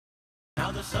Now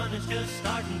the sun is just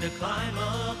starting to climb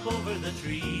up over the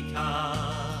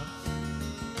treetops,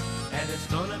 and it's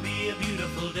gonna be a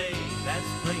beautiful day, that's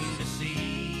plain to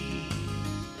see.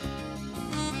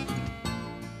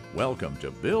 Welcome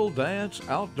to Bill Dance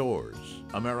Outdoors,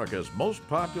 America's most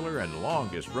popular and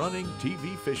longest running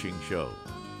TV fishing show.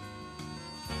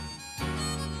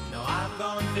 Now I've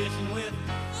gone fishing with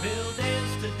Bill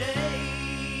Dance today.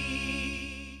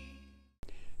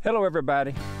 Hello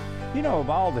everybody. You know, of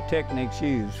all the techniques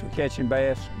used for catching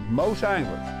bass, most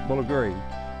anglers will agree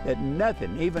that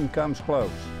nothing even comes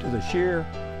close to the sheer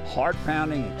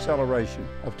heart-pounding acceleration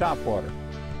of topwater.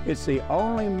 It's the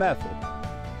only method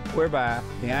whereby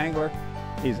the angler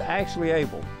is actually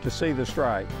able to see the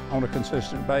strike on a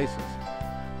consistent basis.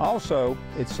 Also,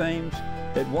 it seems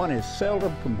that one is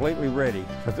seldom completely ready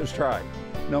for the strike,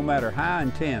 no matter how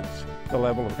intense the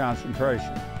level of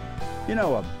concentration. You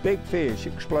know, a big fish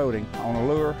exploding on a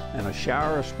lure and a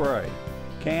shower of spray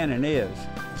can and is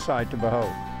a sight to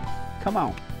behold. Come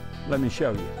on, let me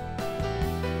show you.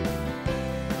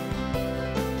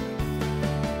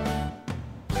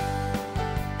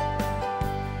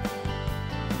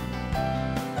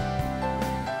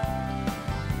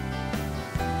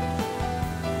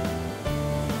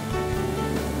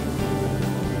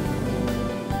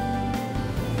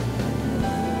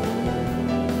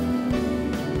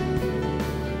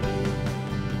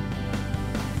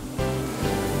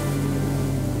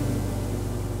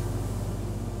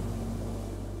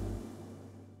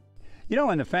 You know,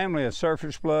 in the family of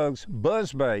surface plugs,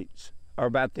 buzz baits are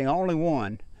about the only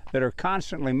one that are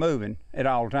constantly moving at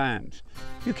all times.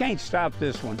 You can't stop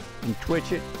this one and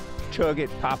twitch it, chug it,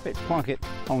 pop it, plunk it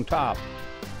on top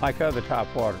like other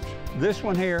top waters. This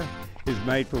one here is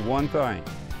made for one thing,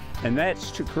 and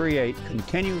that's to create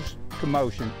continuous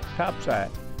commotion topside.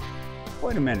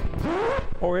 Wait a minute,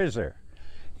 or is there?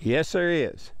 Yes, there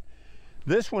is.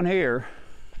 This one here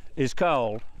is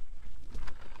called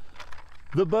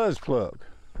the buzz plug.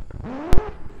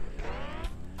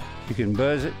 You can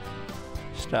buzz it,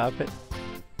 stop it,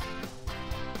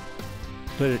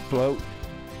 let it float,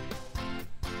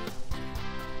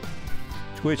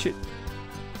 twitch it,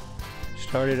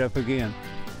 start it up again.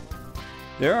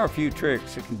 There are a few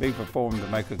tricks that can be performed to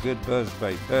make a good buzz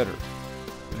bait better.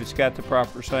 If it's got the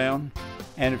proper sound,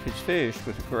 and if it's fished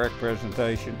with the correct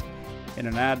presentation in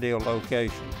an ideal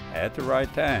location at the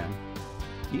right time,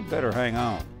 you better hang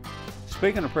on.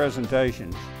 Speaking of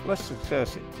presentations, let's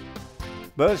discuss it.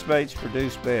 Buzz baits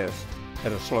produce best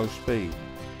at a slow speed.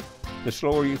 The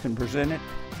slower you can present it,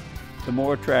 the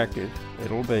more attractive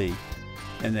it'll be,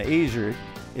 and the easier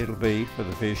it'll be for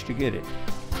the fish to get it.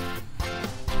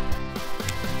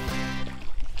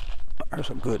 There's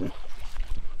a good one.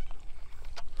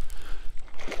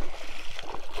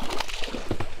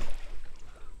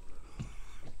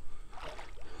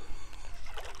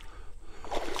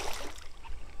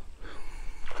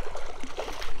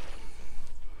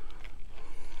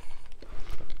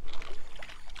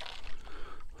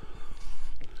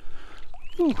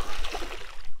 Ooh.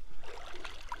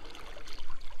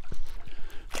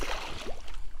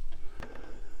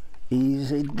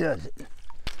 Easy does it.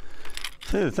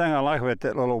 See, the thing I like about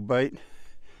that little bait,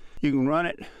 you can run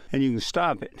it and you can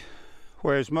stop it.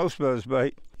 Whereas most buzz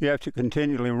bait, you have to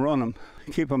continually run them,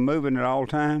 keep them moving at all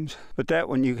times. But that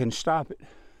one, you can stop it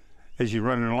as you're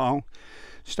running along,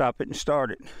 stop it and start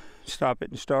it, stop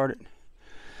it and start it.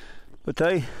 But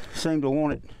they seem to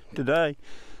want it today.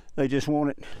 They just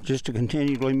want it just to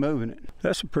continually moving it.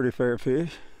 That's a pretty fair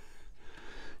fish.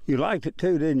 You liked it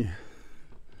too, didn't you?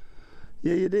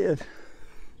 Yeah, you did.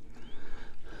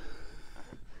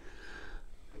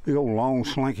 Big old long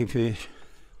slinky fish.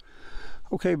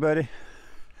 Okay, buddy.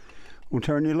 We'll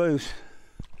turn you loose.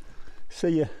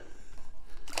 See ya.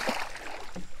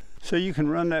 So you can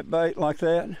run that bait like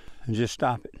that and just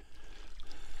stop it.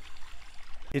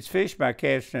 It's fished by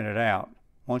casting it out.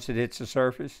 Once it hits the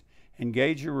surface,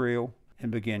 engage your reel and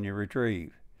begin your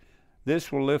retrieve.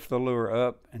 This will lift the lure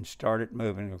up and start it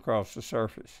moving across the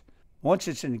surface. Once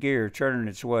it's in gear turning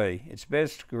its way, it's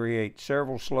best to create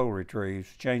several slow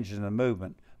retrieves, changing the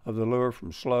movement of the lure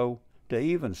from slow to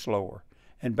even slower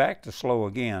and back to slow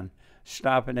again,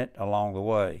 stopping it along the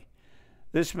way.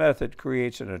 This method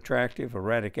creates an attractive,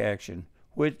 erratic action,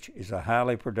 which is a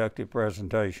highly productive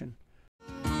presentation.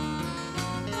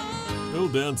 Bill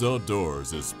Dance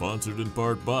Outdoors is sponsored in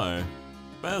part by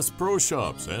Bass Pro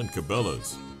Shops and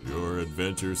Cabela's. Your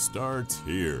adventure starts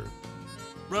here.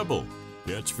 Rebel,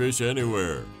 catch fish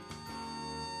anywhere.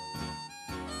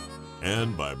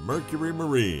 And by Mercury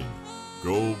Marine,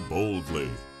 go boldly.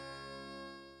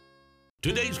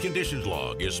 Today's Conditions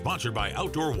Log is sponsored by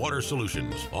Outdoor Water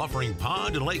Solutions, offering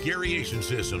pond and lake aeration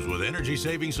systems with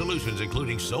energy-saving solutions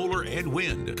including solar and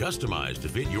wind, customized to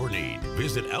fit your need.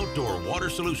 Visit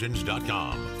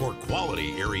OutdoorWaterSolutions.com for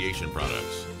quality aeration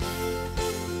products.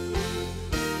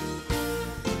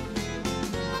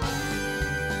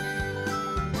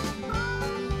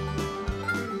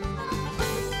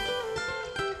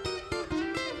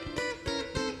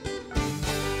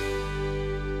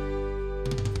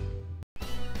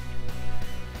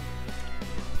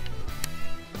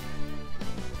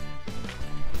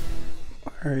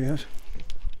 There he is.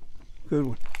 Good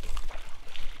one.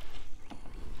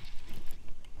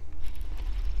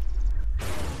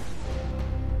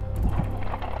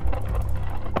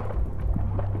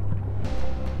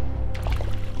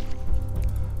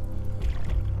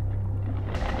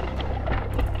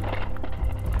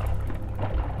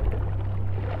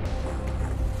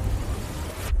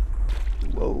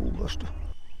 Whoa, Buster.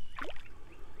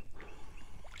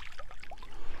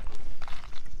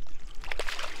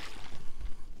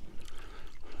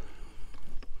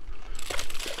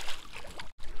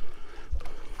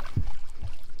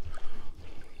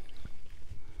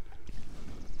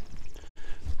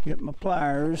 Get my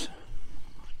pliers.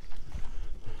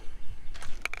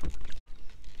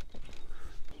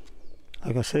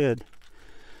 Like I said,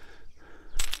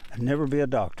 I'd never be a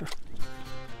doctor.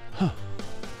 Huh.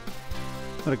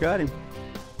 But I got him.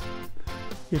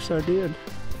 Yes, I did.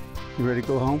 You ready to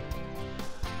go home?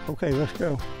 Okay, let's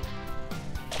go.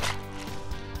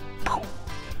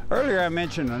 Earlier I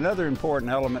mentioned another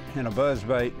important element in a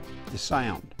buzzbait is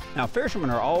sound. Now,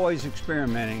 fishermen are always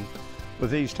experimenting with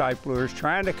these type lures,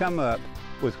 trying to come up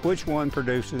with which one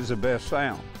produces the best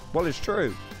sound. Well, it's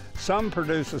true. Some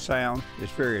produce a sound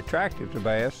that's very attractive to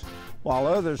bass, while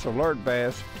others alert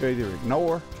bass to either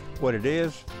ignore what it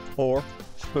is or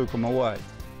spook them away.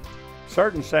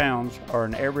 Certain sounds are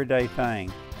an everyday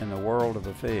thing in the world of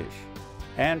a fish,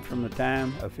 and from the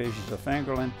time a fish is a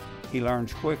fingerling, he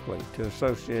learns quickly to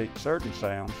associate certain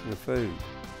sounds with food.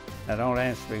 Now, don't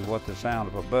ask me what the sound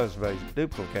of a buzzbait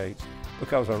duplicates,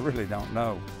 because I really don't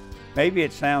know. Maybe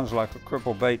it sounds like a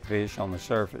crippled baitfish on the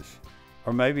surface,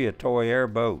 or maybe a toy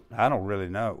airboat. I don't really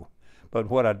know. But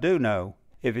what I do know,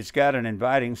 if it's got an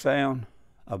inviting sound,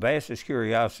 a bass's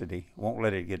curiosity won't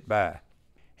let it get by.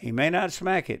 He may not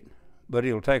smack it, but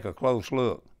he'll take a close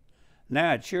look.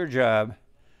 Now it's your job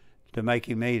to make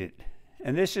him eat it.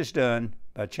 And this is done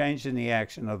by changing the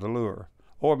action of the lure,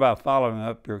 or by following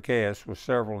up your cast with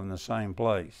several in the same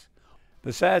place.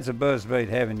 Besides a buzzbait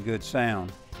having good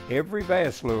sound, every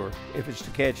bass lure, if it's to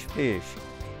catch fish,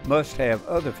 must have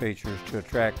other features to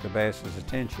attract the bass's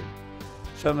attention.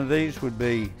 Some of these would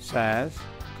be size,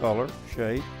 color,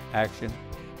 shape, action,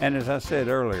 and as I said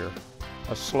earlier,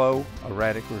 a slow,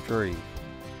 erratic retrieve.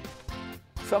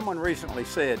 Someone recently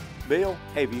said, "Bill,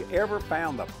 have you ever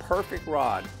found the perfect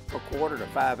rod for 1/4 to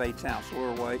 5/8 ounce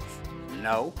lure weights?"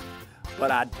 No, but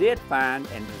I did find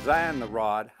and design the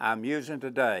rod I'm using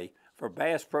today for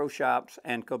Bass Pro Shops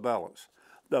and Cabela's.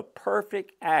 The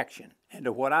perfect action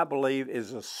into what I believe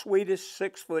is the sweetest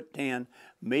 6'10"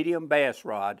 medium bass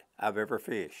rod I've ever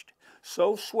fished.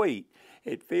 So sweet,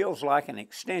 it feels like an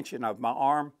extension of my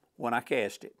arm when I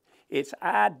cast it. It's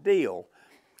ideal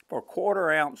for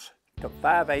 1/4 ounce to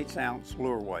 5/8 ounce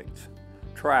lure weights.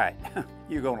 Try it,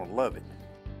 you're gonna love it.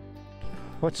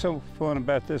 What's so fun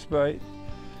about this bait?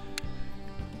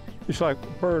 It's like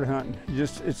bird hunting. You're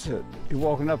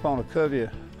walking up on a covey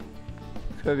of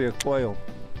quail.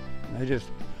 They just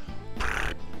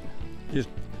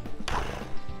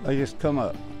come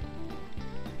up.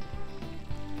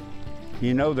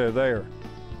 You know they're there.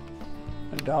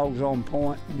 The dog's on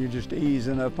point, and you're just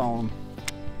easing up on them.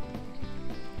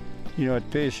 You know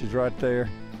that fish is right there.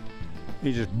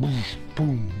 He just boom,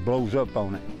 boom, blows up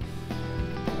on it.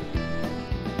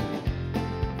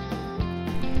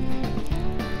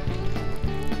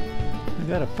 We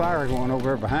got a fire going over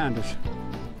there behind us.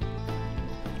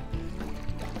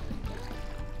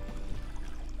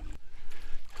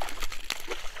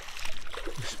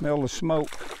 You smell the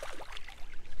smoke.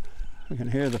 We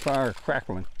can hear the fire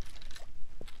crackling.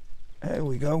 There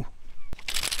we go.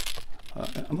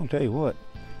 I'm gonna tell you what,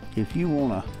 if you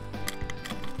wanna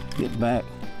get back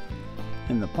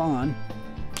in the pond,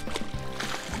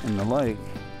 in the lake,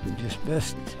 you just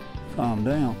best calm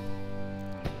down.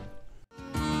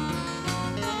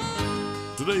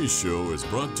 Today's show is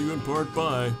brought to you in part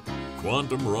by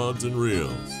Quantum Rods and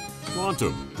Reels,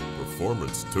 Quantum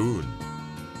Performance Tune,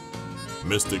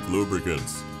 Mystic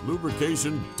Lubricants,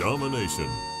 Lubrication Domination,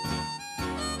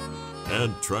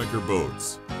 and Tracker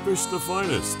Boats, Fish the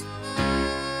Finest.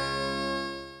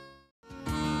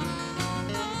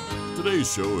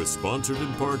 Today's show is sponsored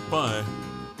in part by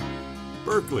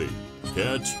Berkeley,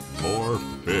 catch more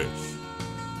fish.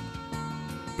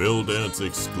 Bill Dance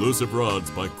exclusive rods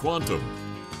by Quantum.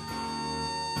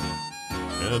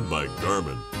 And by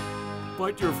Garmin.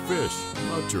 Bite your fish,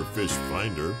 not your fish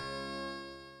finder.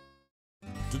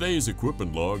 Today's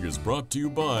equipment log is brought to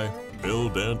you by Bill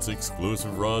Dance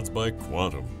exclusive rods by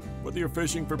Quantum. Whether you're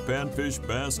fishing for panfish,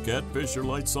 bass, catfish, or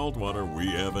light saltwater, we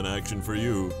have an action for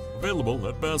you. Available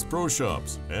at Bass Pro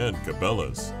Shops and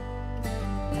Cabela's.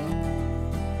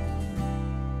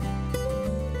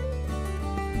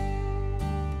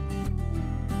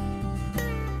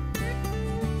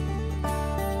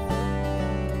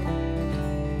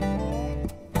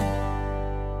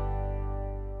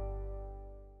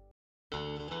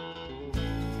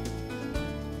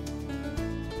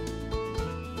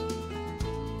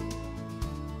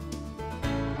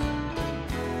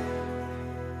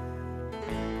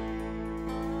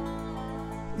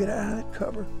 Get out of that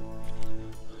cover.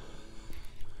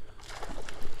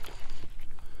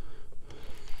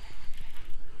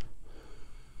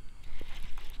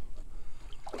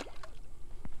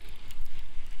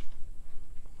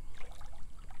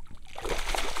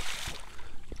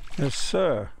 Yes,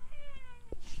 sir.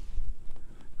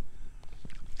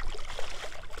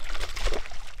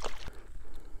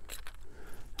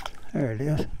 There it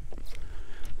is.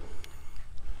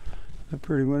 A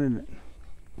pretty one, isn't it?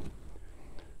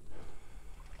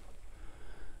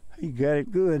 You got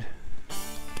it good.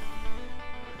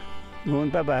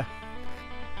 Going bye-bye.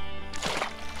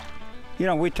 You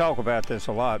know, we talk about this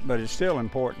a lot, but it's still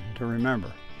important to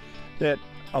remember that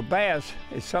a bass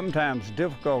is sometimes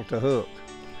difficult to hook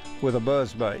with a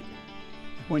buzz bait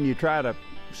when you try to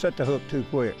set the hook too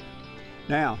quick.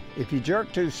 Now, if you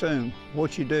jerk too soon,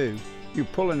 what you do, you're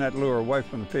pulling that lure away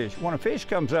from the fish. When a fish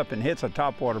comes up and hits a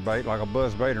topwater bait, like a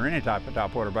buzz bait or any type of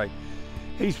topwater bait,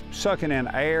 he's sucking in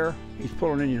air, he's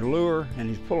pulling in your lure, and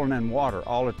he's pulling in water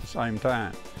all at the same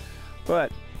time.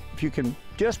 But if you can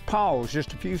just pause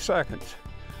just a few seconds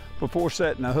before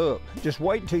setting the hook, just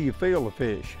wait until you feel the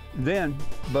fish, then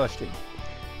bust him.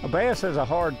 A bass has a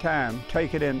hard time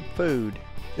taking in food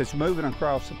that's moving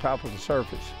across the top of the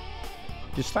surface.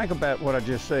 Just think about what I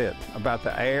just said, about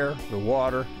the air, the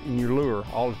water, and your lure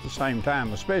all at the same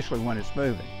time, especially when it's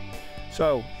moving.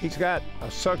 So he's got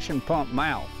a suction pump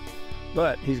mouth,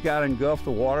 but he's got to engulf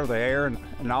the water, the air,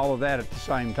 and all of that at the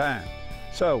same time.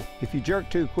 So if you jerk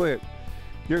too quick,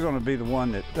 you're going to be the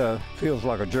one that feels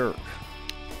like a jerk.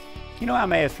 You know,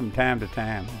 I'm asked from time to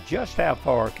time, just how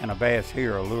far can a bass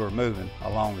hear a lure moving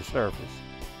along the surface?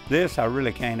 This I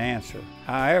really can't answer.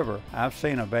 However, I've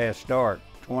seen a bass dart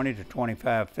 20 to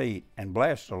 25 feet and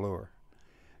blast a lure.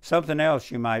 Something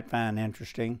else you might find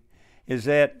interesting is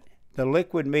that the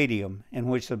liquid medium in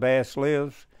which the bass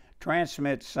lives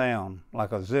transmits sound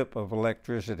like a zip of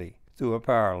electricity through a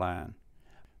power line.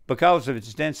 Because of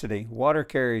its density, water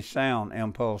carries sound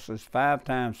impulses 5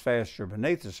 times faster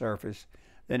beneath the surface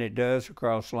than it does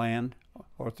across land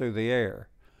or through the air.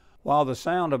 While the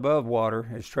sound above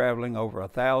water is traveling over a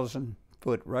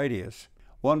 1,000-foot radius,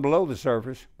 one below the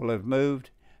surface will have moved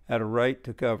at a rate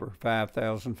to cover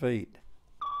 5,000 feet.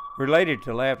 Related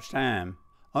to lapse time,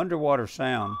 underwater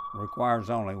sound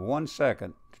requires only 1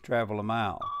 second to travel a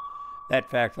mile. That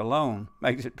fact alone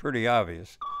makes it pretty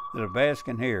obvious that a bass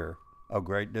can hear a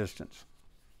great distance.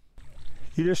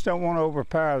 You just don't want to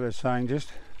overpower this thing.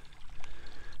 Just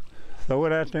throw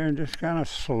it out there and just kind of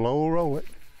slow roll it.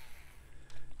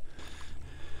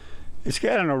 It's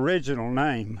got an original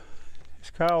name. It's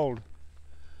called,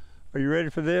 are you ready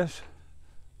for this?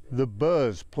 The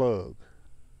Buzz Plug.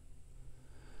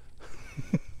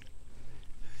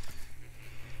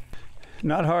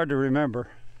 Not hard to remember.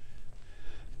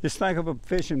 Just think of a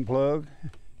fishing plug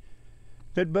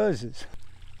that buzzes.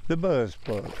 The Buzz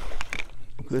Plug.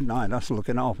 Good night. I was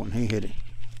looking off when he hit it.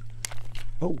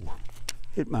 Oh,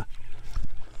 hit my...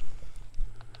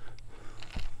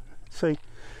 See,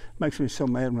 makes me so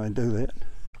mad when I do that.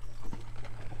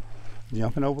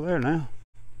 Jumping over there now.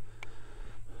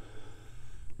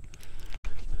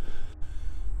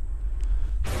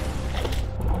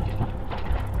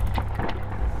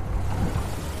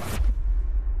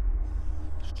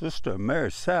 Sister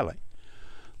Mary Sally.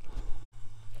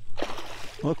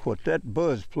 Look what that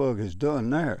buzz plug has done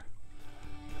there.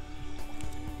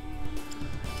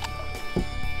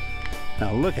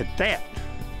 Now look at that.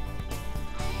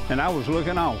 And I was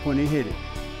looking off when he hit it.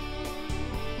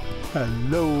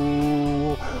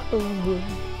 Hello.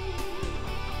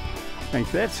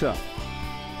 Ain't that something?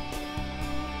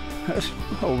 That's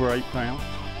over 8 pounds.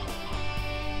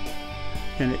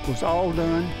 And it was all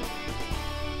done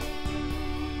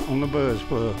on the buzz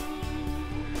plug.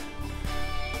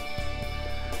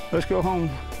 Let's go home.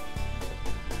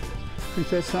 Think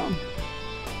that's something?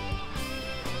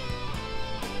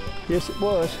 Yes, it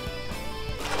was.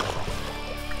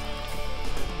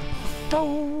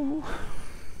 Oh.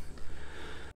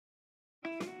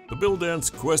 The Bill Dance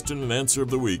question and answer of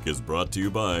the week is brought to you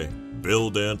by Bill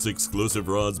Dance Exclusive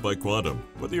Rods by Quantum.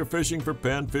 Whether you're fishing for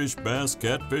panfish, bass,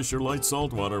 catfish, or light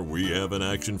saltwater, we have an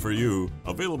action for you.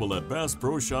 Available at Bass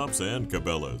Pro Shops and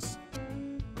Cabela's.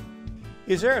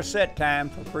 Is there a set time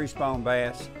for pre-spawn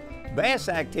bass? Bass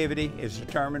activity is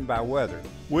determined by weather,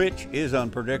 which is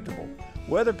unpredictable.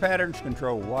 Weather patterns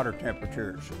control water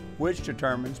temperatures, which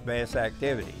determines bass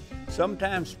activity.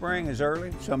 Sometimes spring is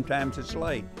early, sometimes it's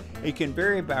late. It can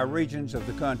vary by regions of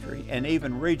the country and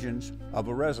even regions of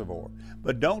a reservoir.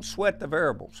 But don't sweat the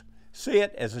variables. See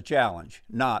it as a challenge,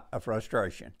 not a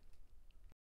frustration.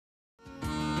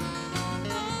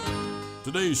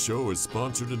 Today's show is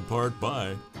sponsored in part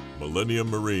by Millennium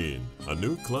Marine, a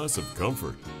new class of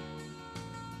comfort.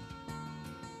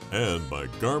 And by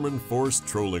Garmin Force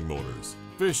Trolling Motors,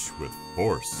 fish with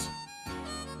force.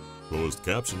 Closed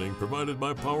captioning provided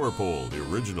by PowerPole, the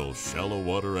original shallow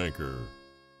water anchor.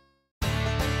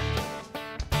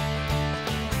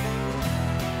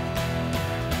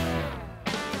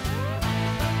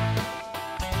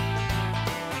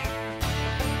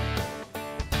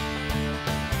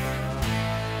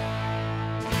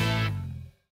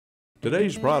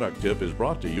 Today's product tip is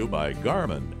brought to you by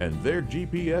Garmin and their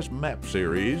GPS Map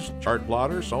Series chart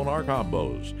plotter sonar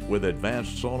combos. With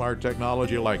advanced sonar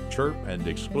technology like Chirp and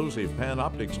exclusive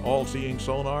Panoptix all-seeing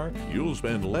sonar, you'll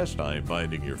spend less time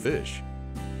finding your fish.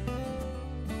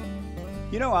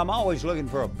 You know, I'm always looking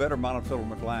for a better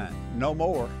monofilament line. No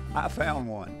more. I found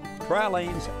one.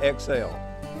 Trilene's XL.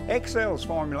 XL's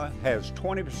formula has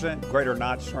 20% greater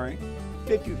knot strength,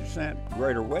 50%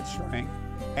 greater wet strength,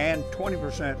 and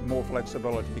 20% more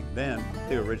flexibility than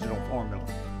the original formula.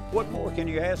 What more can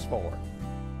you ask for?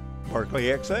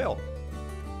 Berkley XL.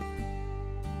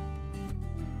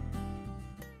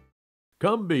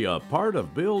 Come be a part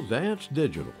of Bill Dance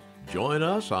Digital. Join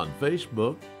us on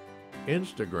Facebook,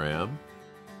 Instagram,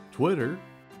 Twitter,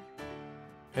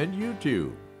 and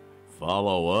YouTube.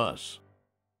 Follow us.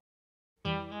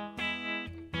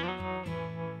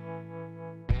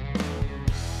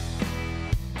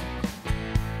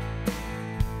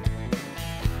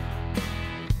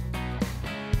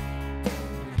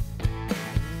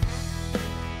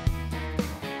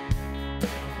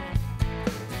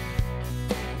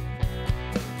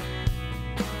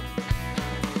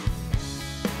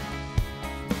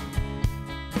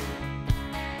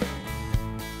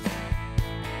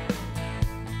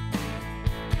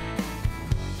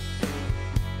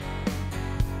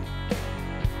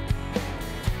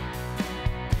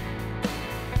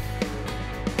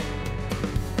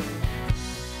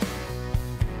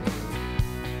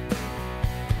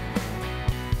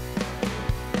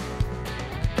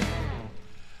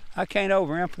 I can't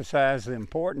overemphasize the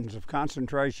importance of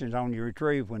concentrations on your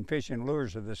retrieve when fishing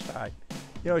lures of this type.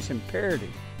 You know, it's imperative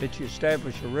that you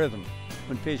establish a rhythm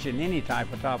when fishing any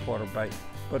type of topwater bait,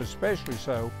 but especially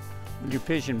so when you're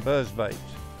fishing buzz baits.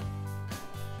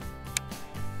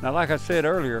 Now, like I said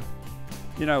earlier,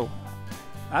 you know,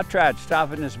 I tried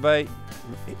stopping this bait,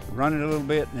 run it a little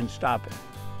bit, and then stop it.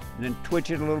 And then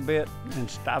twitch it a little bit, and then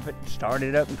stop it, start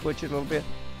it up and twitch it a little bit.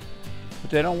 But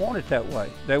they don't want it that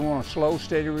way. They want a slow,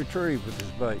 steady retrieve with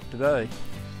this bait today.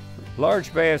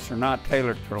 Large bass are not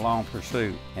tailored for long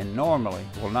pursuit and normally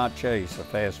will not chase a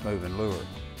fast-moving lure.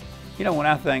 You know, when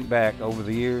I think back over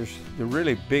the years, the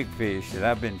really big fish that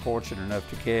I've been fortunate enough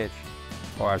to catch,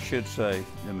 or I should say,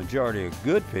 the majority of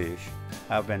good fish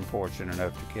I've been fortunate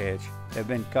enough to catch, have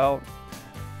been caught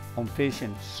on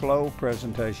fishing slow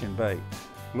presentation baits.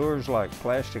 Lures like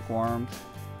plastic worms,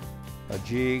 a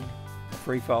jig,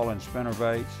 free-falling spinner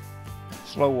baits,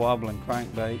 slow wobbling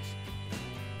crankbaits,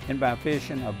 and by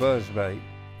fishing a buzz bait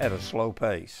at a slow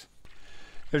pace.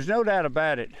 There's no doubt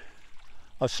about it,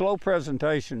 a slow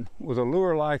presentation with a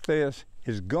lure like this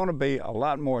is going to be a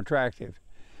lot more attractive.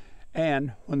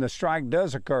 And when the strike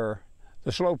does occur,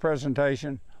 the slow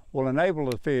presentation will enable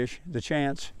the fish the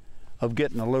chance of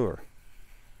getting a lure.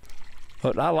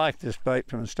 But I like this bait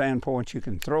from the standpoint you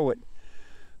can throw it.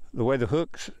 The way the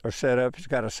hooks are set up, it's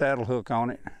got a saddle hook on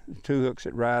it, 2 hooks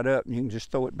that ride up, and you can just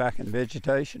throw it back in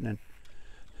vegetation and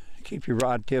keep your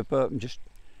rod tip up, and just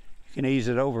you can ease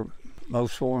it over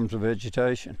most forms of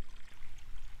vegetation.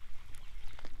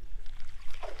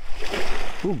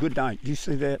 Ooh, good night. Did you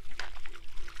see that?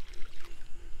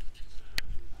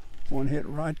 One hit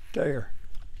right there.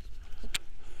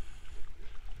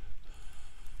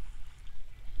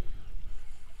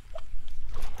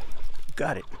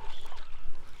 Got it.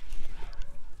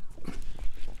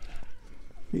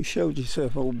 You showed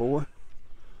yourself, old boy.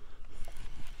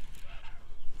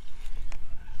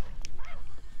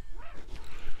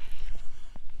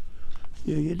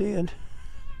 Yeah, you did.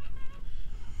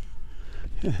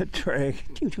 Drag.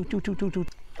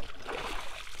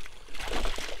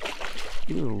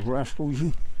 You little rascal,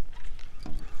 you.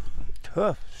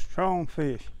 Tough, strong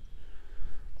fish.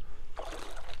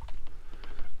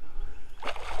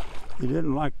 You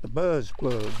didn't like the buzz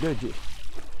plug, did you?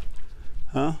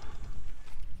 Huh?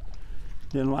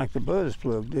 Didn't like the buzz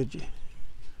plug, did you?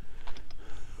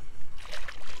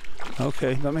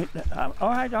 Okay, all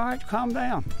right, calm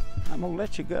down. I'm gonna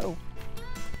let you go.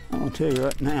 I'm gonna tell you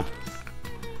right now.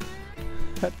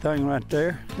 That thing right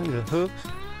there, the hooks,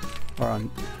 are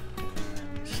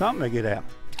something to get out.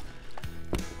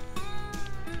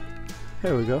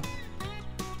 There we go.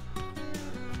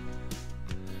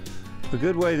 A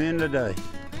good way to end the day.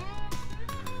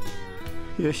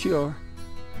 Yes, you are.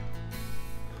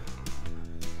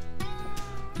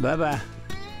 Bye-bye.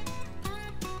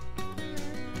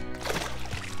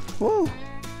 Woo!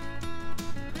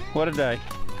 What a day.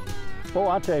 Oh,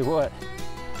 I'll tell you what,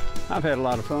 I've had a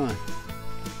lot of fun.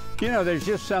 You know, there's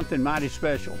just something mighty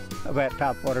special about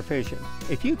topwater fishing.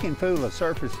 If you can fool a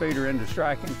surface feeder into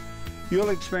striking, you'll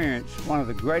experience one of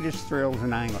the greatest thrills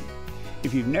in angling.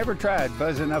 If you've never tried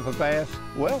buzzing up a bass,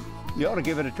 well, you ought to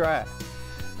give it a try.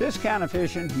 This kind of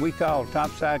fishing we call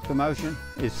topside commotion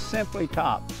is simply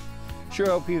tops. Sure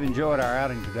hope you've enjoyed our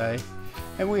outing today,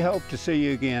 and we hope to see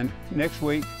you again next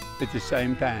week at the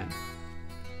same time.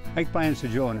 Make plans to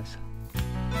join us.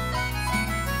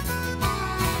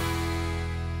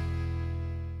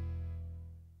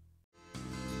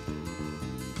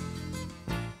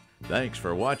 Thanks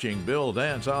for watching Bill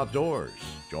Dance Outdoors.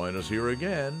 Join us here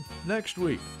again next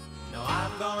week. Now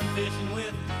I've gone fishing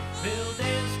with Bill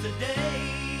Dance today.